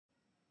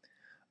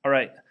All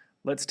right,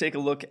 let's take a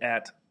look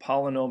at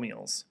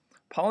polynomials.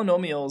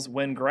 Polynomials,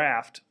 when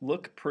graphed,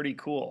 look pretty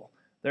cool.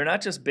 They're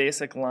not just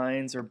basic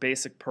lines or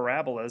basic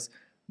parabolas.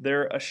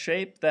 They're a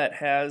shape that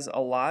has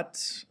a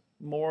lot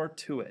more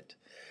to it.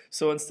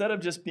 So instead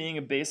of just being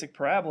a basic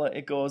parabola,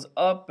 it goes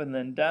up and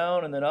then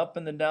down and then up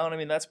and then down. I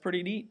mean, that's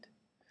pretty neat.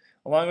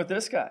 Along with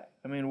this guy.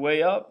 I mean,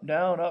 way up,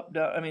 down, up,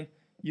 down. I mean,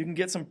 you can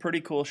get some pretty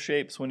cool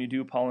shapes when you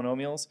do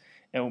polynomials.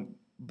 And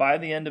by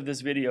the end of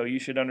this video, you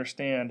should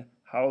understand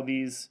how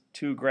these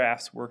two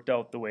graphs worked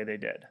out the way they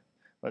did.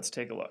 Let's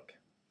take a look.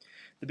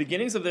 The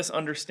beginnings of this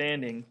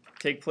understanding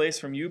take place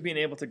from you being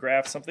able to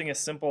graph something as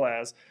simple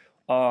as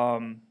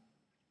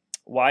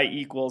y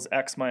equals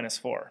x minus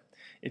 4.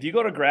 If you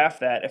go to graph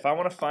that, if I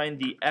want to find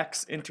the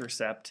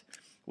x-intercept,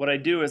 what I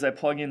do is I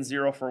plug in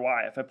 0 for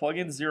y. If I plug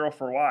in 0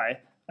 for y,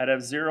 I'd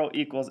have 0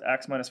 equals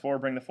x minus 4,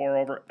 bring the 4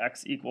 over,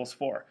 x equals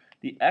 4.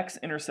 The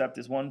x-intercept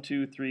is 1,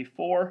 2, 3,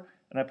 4,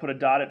 and I put a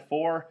dot at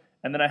 4,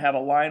 and then I have a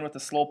line with a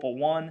slope of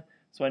 1,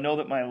 so I know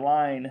that my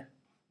line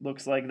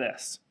looks like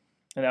this,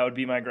 and that would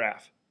be my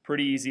graph.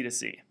 Pretty easy to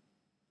see.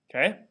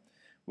 Okay?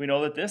 We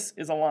know that this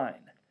is a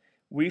line.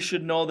 We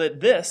should know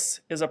that this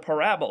is a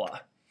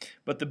parabola.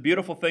 But the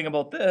beautiful thing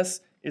about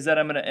this is that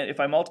if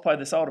I multiply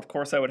this out, of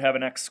course I would have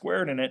an x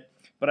squared in it,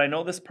 but I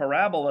know this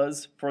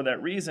parabola's for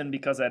that reason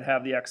because I'd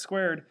have the x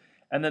squared,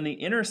 and then the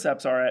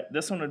intercepts are at,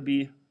 this one would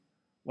be,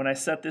 when I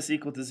set this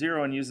equal to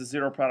 0 and use the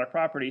zero product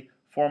property,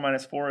 4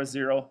 minus 4 is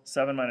 0,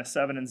 7 minus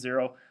 7 is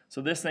 0,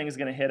 so this thing is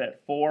going to hit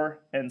at 4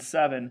 and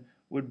 7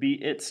 would be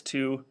its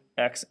two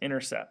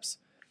x-intercepts.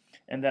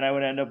 And then I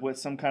would end up with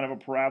some kind of a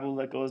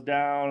parabola that goes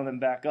down and then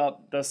back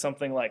up, does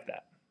something like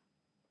that.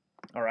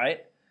 All right?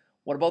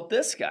 What about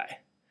this guy?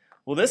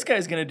 Well, this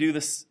guy's going to do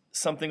this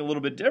something a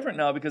little bit different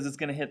now because it's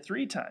going to hit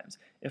 3 times.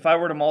 If I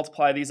were to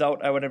multiply these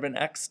out, I would have an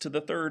x to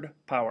the 3rd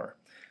power.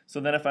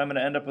 So then if I'm going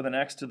to end up with an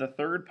x to the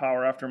 3rd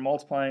power after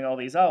multiplying all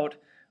these out,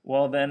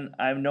 well then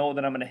I know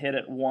that I'm going to hit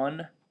at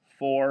 1,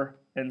 4,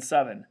 and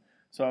 7.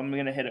 So I'm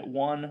going to hit at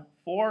 1,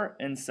 4,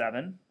 and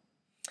 7.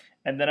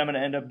 And then I'm going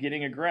to end up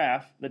getting a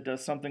graph that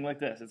does something like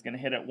this. It's going to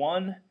hit at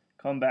 1,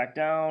 come back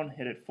down,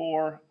 hit at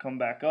 4, come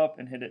back up,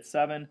 and hit at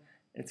 7.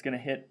 It's going to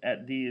hit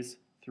at these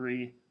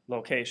 3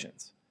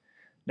 locations.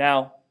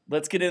 Now,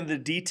 let's get into the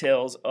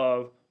details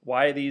of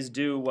why these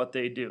do what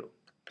they do.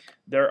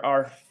 There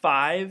are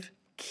 5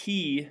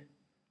 key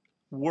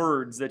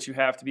words that you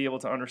have to be able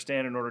to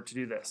understand in order to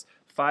do this.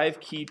 5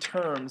 key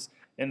terms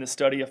in the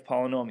study of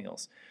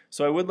polynomials.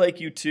 So I would like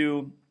you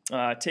to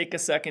take a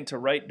second to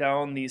write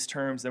down these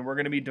terms, and we're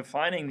going to be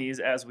defining these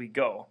as we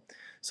go.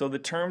 So the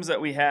terms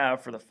that we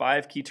have for the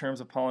 5 key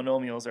terms of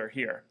polynomials are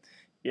here.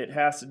 It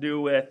has to do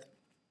with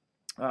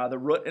the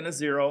root and a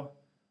 0,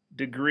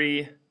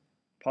 degree,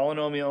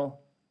 polynomial,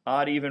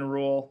 odd-even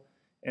rule,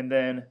 and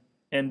then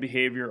end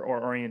behavior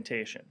or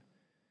orientation.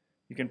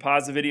 You can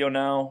pause the video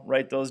now,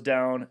 write those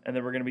down, and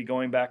then we're going to be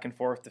going back and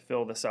forth to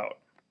fill this out.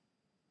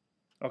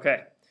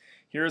 Okay,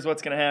 here's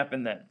what's going to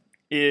happen then,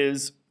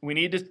 is we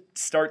need to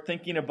start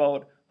thinking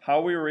about how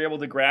we were able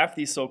to graph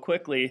these so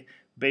quickly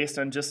based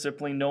on just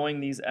simply knowing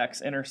these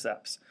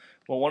x-intercepts.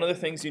 Well, one of the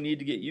things you need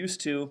to get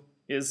used to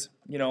is,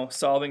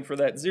 solving for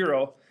that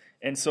 0.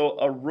 And so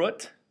a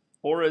root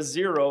or a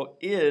 0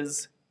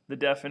 is the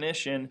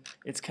definition.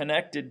 It's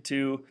connected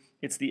to,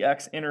 it's the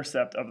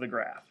x-intercept of the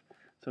graph.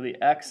 So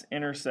the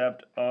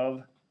x-intercept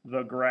of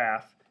the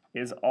graph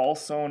is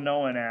also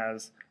known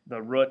as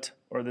the root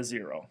or the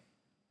 0.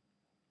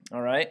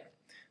 All right,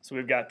 so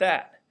we've got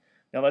that.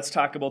 Now let's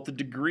talk about the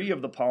degree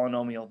of the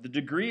polynomial. The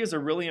degree is a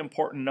really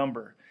important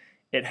number.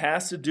 It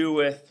has to do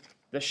with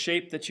the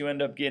shape that you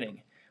end up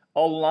getting.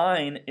 A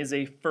line is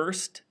a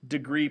first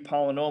degree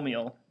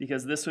polynomial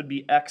because this would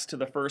be x to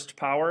the 1st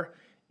power.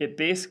 It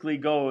basically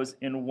goes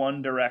in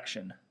one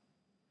direction.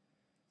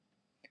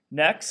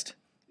 Next,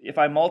 if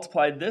I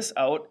multiplied this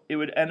out, it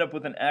would end up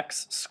with an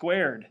x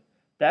squared.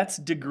 That's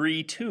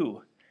degree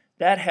 2.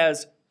 That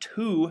has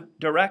 2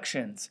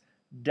 directions,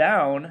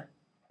 down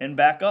and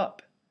back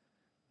up.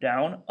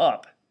 Down,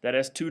 up. That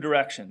has 2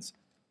 directions.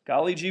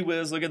 Golly gee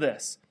whiz, look at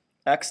this.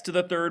 X to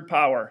the 3rd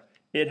power.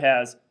 It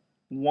has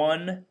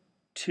 1,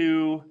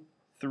 2,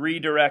 3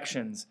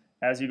 directions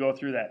as you go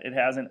through that. It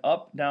has an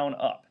up, down,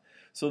 up.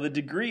 So the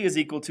degree is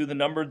equal to the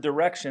number of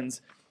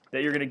directions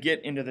that you're going to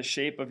get into the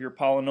shape of your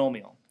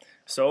polynomial.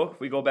 So if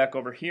we go back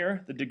over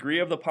here, the degree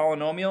of the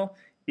polynomial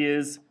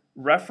is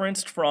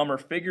referenced from or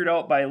figured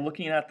out by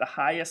looking at the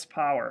highest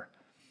power.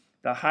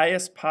 The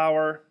highest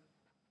power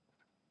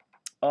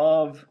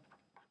of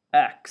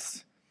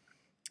x.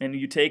 And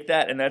you take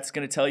that, and that's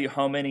going to tell you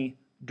how many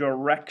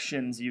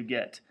directions you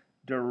get.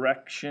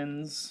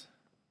 Directions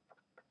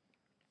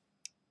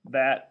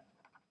that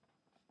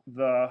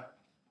the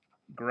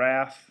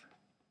graph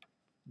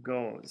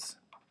goes.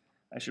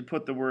 I should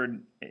put the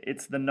word,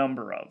 it's the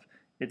number of.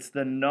 It's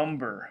the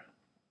number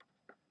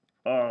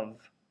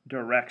of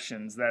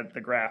directions that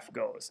the graph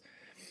goes.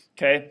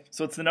 Okay,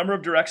 so it's the number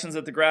of directions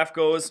that the graph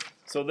goes.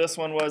 So this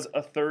one was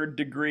a 3rd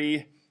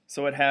degree,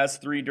 so it has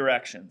 3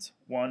 directions.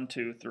 1,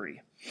 2,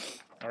 3.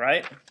 All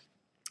right?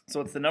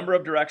 So it's the number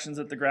of directions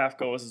that the graph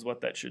goes is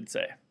what that should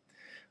say.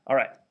 All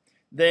right,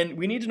 then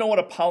we need to know what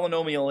a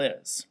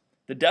polynomial is.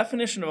 The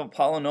definition of a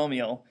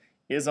polynomial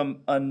is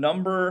a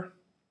number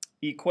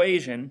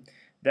equation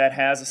that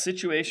has a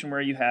situation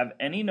where you have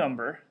any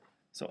number,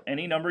 so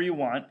any number you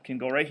want can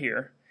go right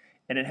here,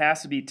 and it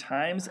has to be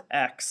times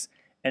x,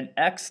 and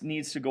x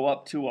needs to go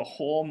up to a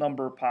whole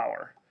number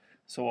power.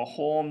 So a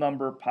whole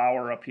number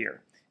power up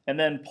here. And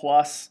then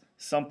plus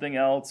something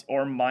else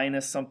or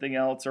minus something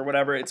else or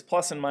whatever. It's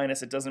plus and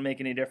minus, it doesn't make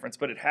any difference,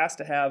 but it has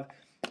to have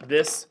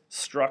this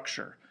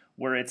structure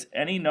where it's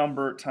any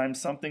number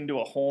times something to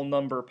a whole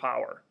number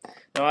power.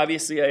 Now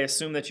obviously I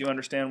assume that you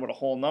understand what a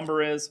whole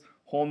number is.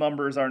 Whole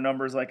numbers are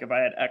numbers like if I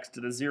had x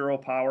to the 0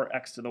 power,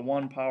 x to the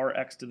 1 power,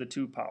 x to the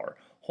 2 power.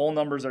 Whole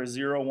numbers are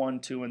 0, 1,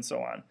 2, and so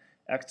on.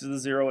 X to the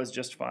 0 is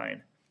just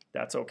fine.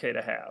 That's okay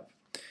to have.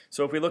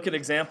 So if we look at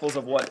examples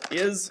of what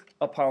is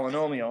a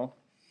polynomial,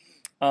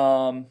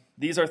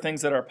 these are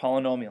things that are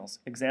polynomials.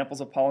 Examples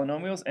of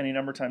polynomials, any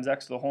number times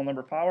x to the whole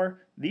number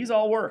power. These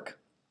all work.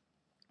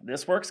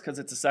 This works because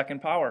it's a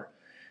second power.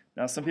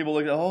 Now some people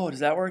look at, oh, does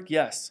that work?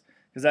 Yes,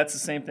 because that's the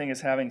same thing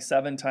as having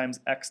 7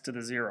 times x to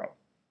the 0.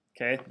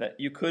 Okay, that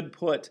you could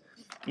put,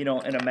 you know,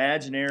 an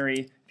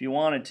imaginary, if you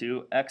wanted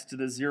to, x to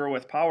the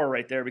 0th power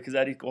right there because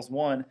that equals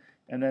 1,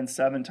 and then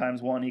 7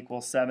 times 1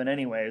 equals 7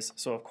 anyways,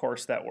 so of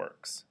course that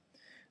works.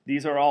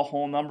 These are all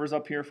whole numbers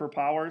up here for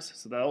powers,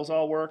 so those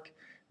all work.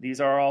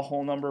 These are all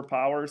whole number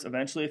powers.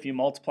 Eventually, if you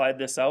multiplied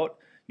this out,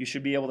 you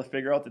should be able to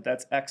figure out that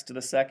that's x to the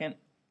 2nd.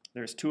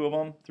 There's 2 of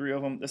them, 3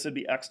 of them. This would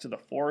be x to the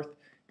 4th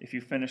if you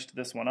finished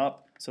this one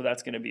up, so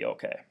that's going to be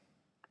okay.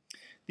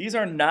 These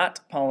are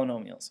not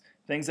polynomials,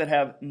 things that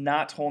have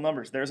not whole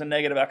numbers. There's a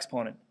negative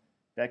exponent.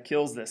 That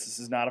kills this. This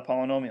is not a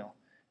polynomial.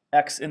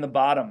 X in the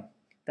bottom,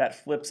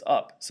 that flips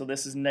up. So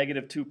this is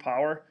negative 2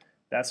 power.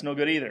 That's no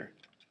good either.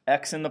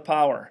 X in the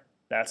power,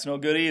 that's no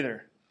good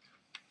either.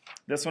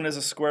 This one is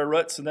a square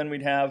root, so then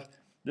we'd have,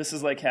 this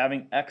is like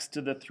having x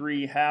to the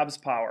 3 halves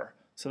power.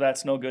 So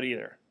that's no good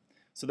either.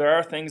 So there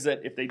are things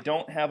that if they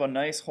don't have a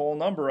nice whole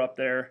number up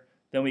there,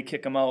 then we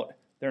kick them out.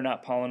 They're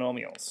not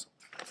polynomials.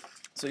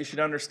 So you should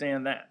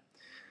understand that.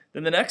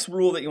 Then the next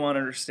rule that you want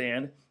to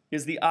understand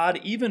is the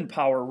odd-even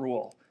power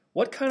rule.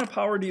 What kind of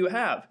power do you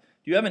have?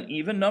 Do you have an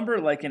even number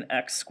like an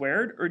x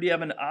squared, or do you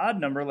have an odd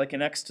number like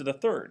an x to the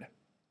 3rd?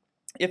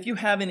 If you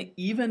have an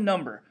even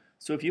number,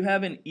 so if you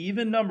have an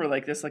even number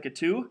like this, like a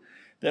 2,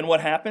 then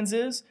what happens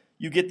is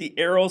you get the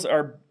arrows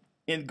are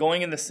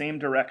going in the same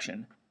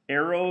direction.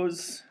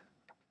 Arrows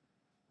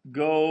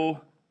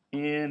go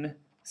in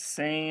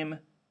same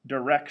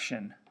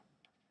direction.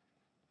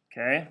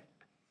 Okay?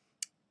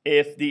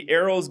 If the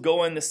arrows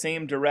go in the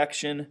same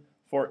direction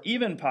for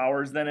even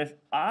powers, then if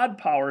odd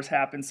powers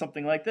happen,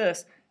 something like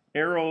this,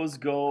 arrows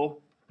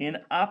go in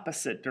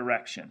opposite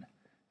direction.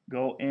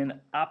 Go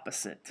in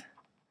opposite.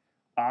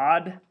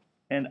 Odd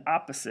and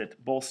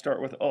opposite both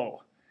start with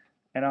O.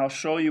 And I'll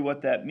show you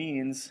what that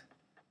means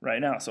right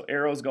now. So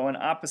arrows go in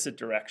opposite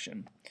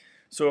direction.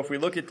 So if we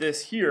look at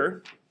this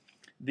here,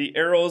 the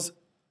arrows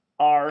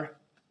are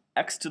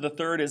x to the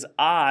 3rd is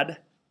odd.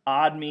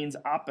 Odd means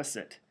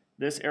opposite.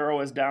 This arrow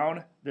is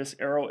down, this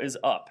arrow is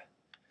up.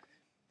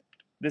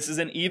 This is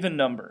an even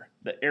number.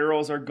 The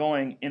arrows are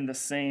going in the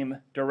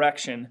same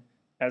direction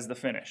as the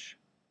finish.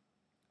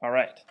 All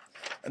right.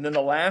 And then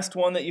the last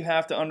one that you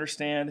have to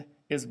understand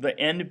is the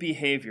end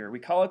behavior. We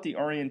call it the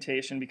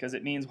orientation because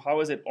it means how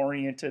is it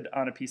oriented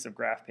on a piece of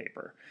graph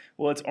paper.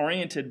 Well, it's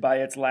oriented by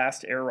its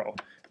last arrow.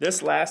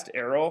 This last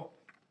arrow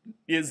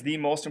is the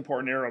most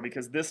important arrow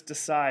because this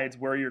decides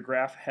where your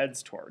graph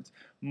heads towards.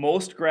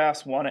 Most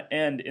graphs want to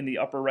end in the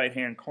upper right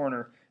hand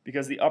corner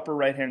because the upper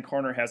right hand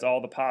corner has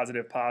all the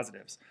positive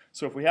positives.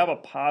 So if we have a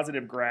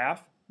positive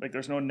graph, like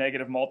there's no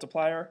negative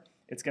multiplier,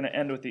 it's going to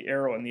end with the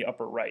arrow in the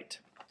upper right.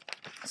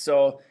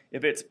 So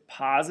if it's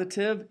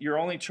positive, your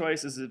only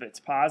choice is if it's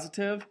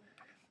positive,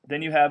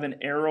 then you have an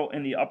arrow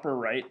in the upper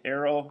right,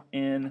 arrow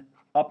in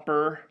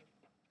upper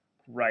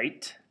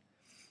right.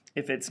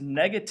 If it's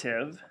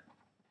negative,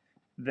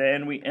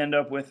 then we end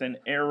up with an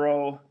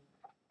arrow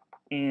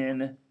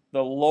in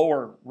the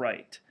lower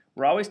right.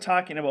 We're always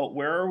talking about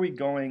where are we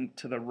going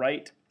to the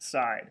right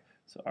side.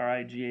 So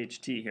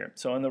R-I-G-H-T here.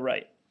 So in the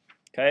right.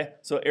 Okay?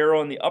 So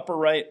arrow in the upper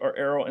right or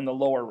arrow in the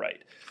lower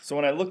right. So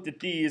when I looked at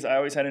these, I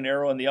always had an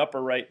arrow in the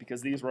upper right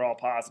because these were all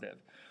positive.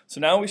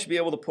 So now we should be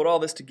able to put all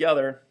this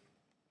together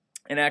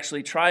and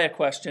actually try a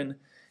question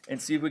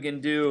and see if we can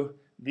do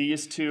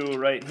these two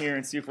right here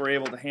and see if we're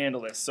able to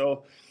handle this.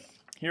 So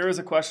here is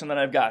a question that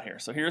I've got here.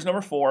 So here's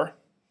number 4,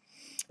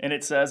 and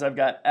it says I've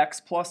got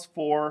x plus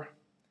 4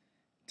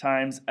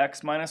 times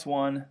x minus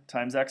 1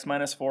 times x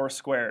minus 4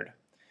 squared.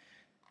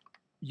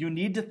 You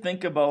need to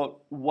think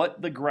about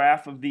what the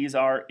graph of these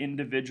are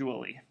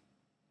individually.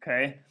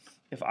 Okay?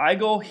 If I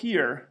go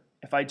here,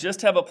 if I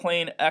just have a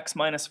plain x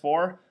minus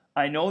 4,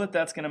 I know that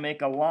that's going to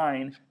make a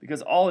line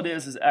because all it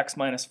is x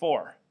minus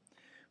 4.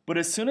 But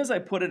as soon as I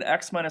put an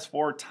x minus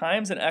 4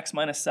 times an x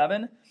minus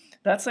 7,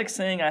 that's like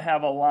saying I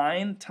have a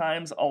line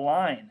times a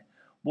line.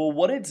 Well,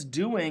 what it's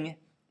doing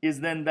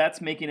is then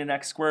that's making an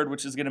x squared,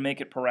 which is going to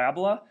make it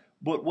parabola.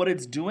 But what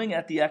it's doing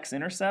at the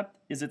x-intercept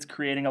is it's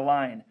creating a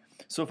line.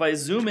 So if I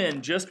zoom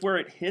in just where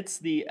it hits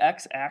the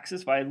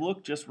x-axis, if I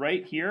look just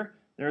right here,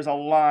 there's a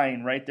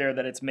line right there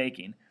that it's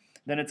making.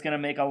 Then it's going to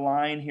make a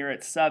line here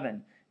at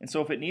 7. And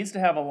so if it needs to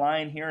have a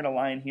line here and a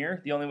line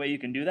here, the only way you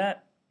can do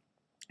that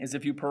is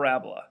if you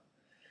parabola.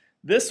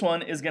 This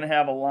one is going to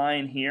have a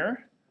line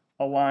here,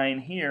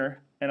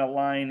 and a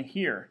line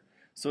here.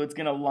 So it's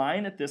going to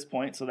line at this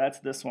point, so that's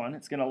this one.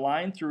 It's going to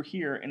line through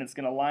here, and it's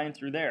going to line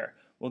through there.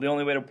 Well, the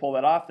only way to pull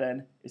that off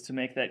then is to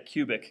make that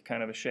cubic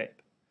kind of a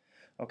shape.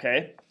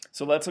 Okay,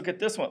 so let's look at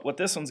this one, what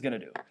this one's going to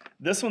do.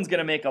 This one's going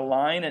to make a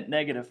line at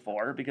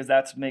 -4 because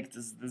that makes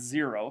the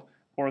 0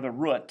 or the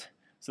root.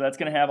 So that's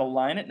going to have a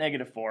line at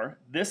 -4.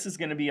 This is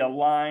going to be a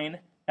line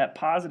at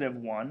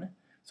 +1.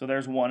 So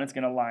there's 1, it's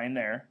going to line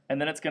there.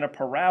 And then it's going to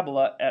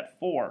parabola at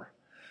 4.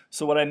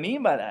 So what I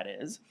mean by that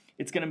is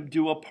it's going to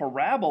do a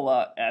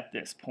parabola at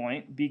this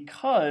point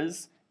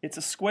because it's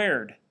a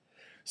squared.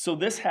 So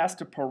this has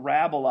to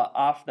parabola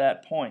off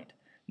that point.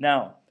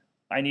 Now,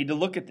 I need to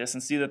look at this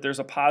and see that there's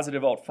a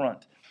positive out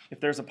front. If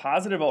there's a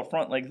positive out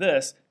front like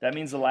this, that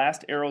means the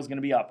last arrow is going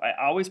to be up. I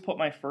always put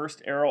my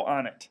first arrow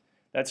on it.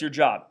 That's your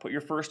job. Put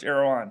your first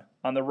arrow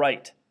on the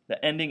right,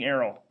 the ending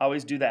arrow.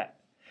 Always do that.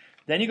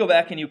 Then you go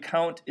back and you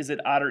count, is it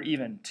odd or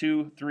even?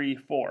 2, 3,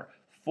 4.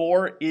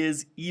 4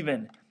 is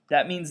even.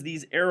 That means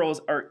these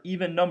arrows are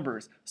even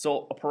numbers.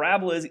 So a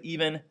parabola is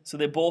even, so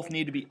they both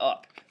need to be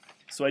up.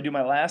 So I do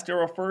my last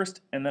arrow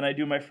first, and then I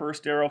do my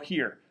first arrow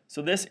here.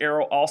 So this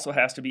arrow also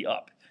has to be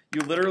up.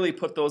 You literally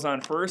put those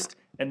on first,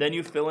 and then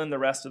you fill in the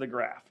rest of the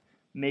graph.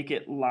 Make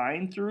it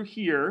line through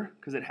here,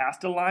 because it has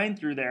to line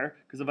through there,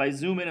 because if I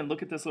zoom in and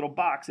look at this little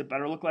box, it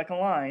better look like a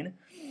line.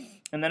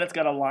 And then it's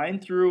got to line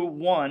through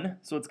 1,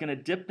 so it's going to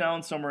dip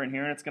down somewhere in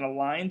here, and it's going to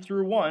line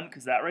through 1,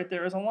 because that right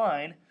there is a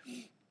line.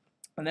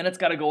 And then it's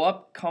got to go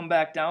up, come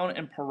back down,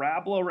 and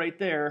parabola right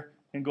there,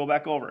 and go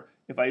back over.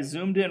 If I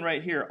zoomed in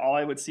right here, all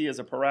I would see is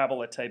a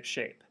parabola type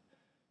shape.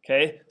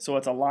 Okay, so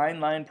it's a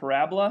line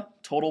parabola.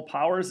 Total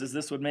powers is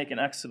this would make an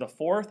x to the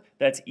 4th.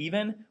 That's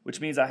even, which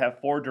means I have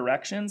 4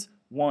 directions.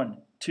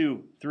 1,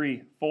 2,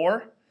 3,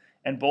 4.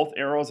 And both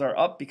arrows are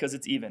up because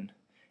it's even.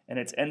 And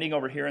it's ending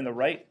over here in the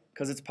right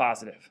because it's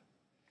positive.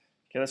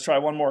 Okay, let's try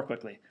one more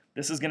quickly.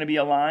 This is going to be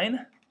a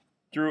line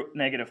through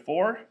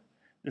 -4.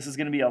 This is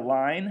going to be a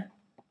line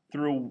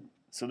through,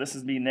 so this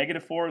would be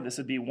 -4, this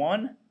would be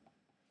 1.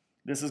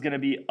 This is going to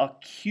be a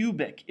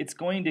cubic. It's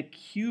going to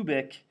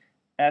cubic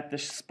at the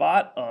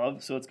spot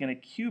of, so it's going to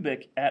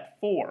cubic at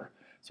 4.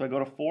 So I go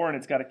to 4 and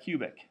it's got a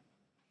cubic.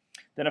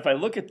 Then if I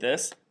look at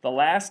this, the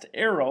last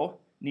arrow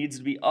needs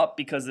to be up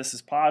because this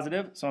is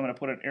positive, so I'm going to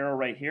put an arrow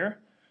right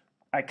here.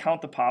 I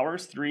count the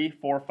powers, 3,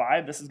 4,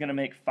 5. This is going to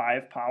make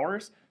 5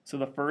 powers. So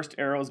the first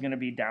arrow is going to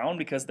be down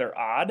because they're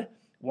odd,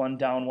 1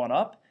 down, 1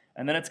 up.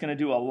 And then it's going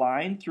to do a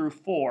line through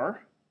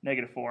 4,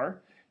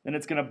 -4. Then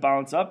it's going to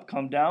bounce up,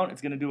 come down.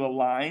 It's going to do a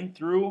line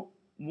through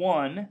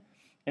 1,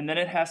 and then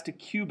it has to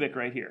cubic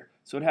right here.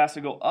 So it has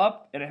to go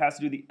up, and it has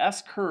to do the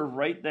S curve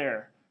right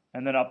there,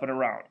 and then up and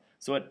around.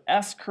 So it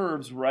S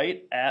curves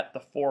right at the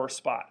 4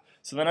 spot.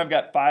 So then I've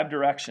got 5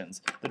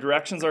 directions. The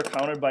directions are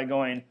counted by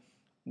going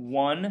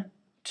 1,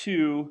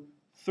 2,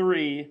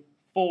 3,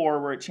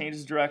 4, where it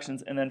changes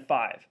directions, and then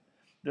 5.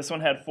 This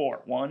one had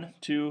 4. 1,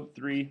 2,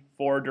 3,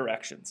 4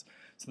 directions.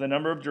 So the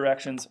number of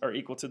directions are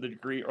equal to the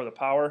degree or the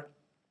power.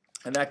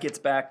 And that gets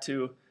back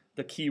to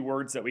the key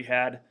words that we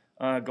had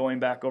going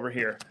back over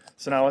here.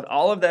 So now with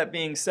all of that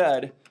being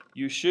said,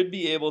 you should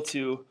be able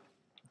to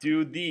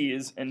do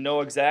these and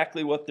know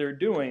exactly what they're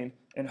doing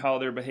and how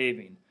they're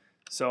behaving.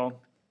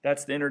 So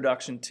that's the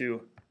introduction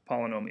to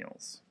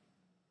polynomials.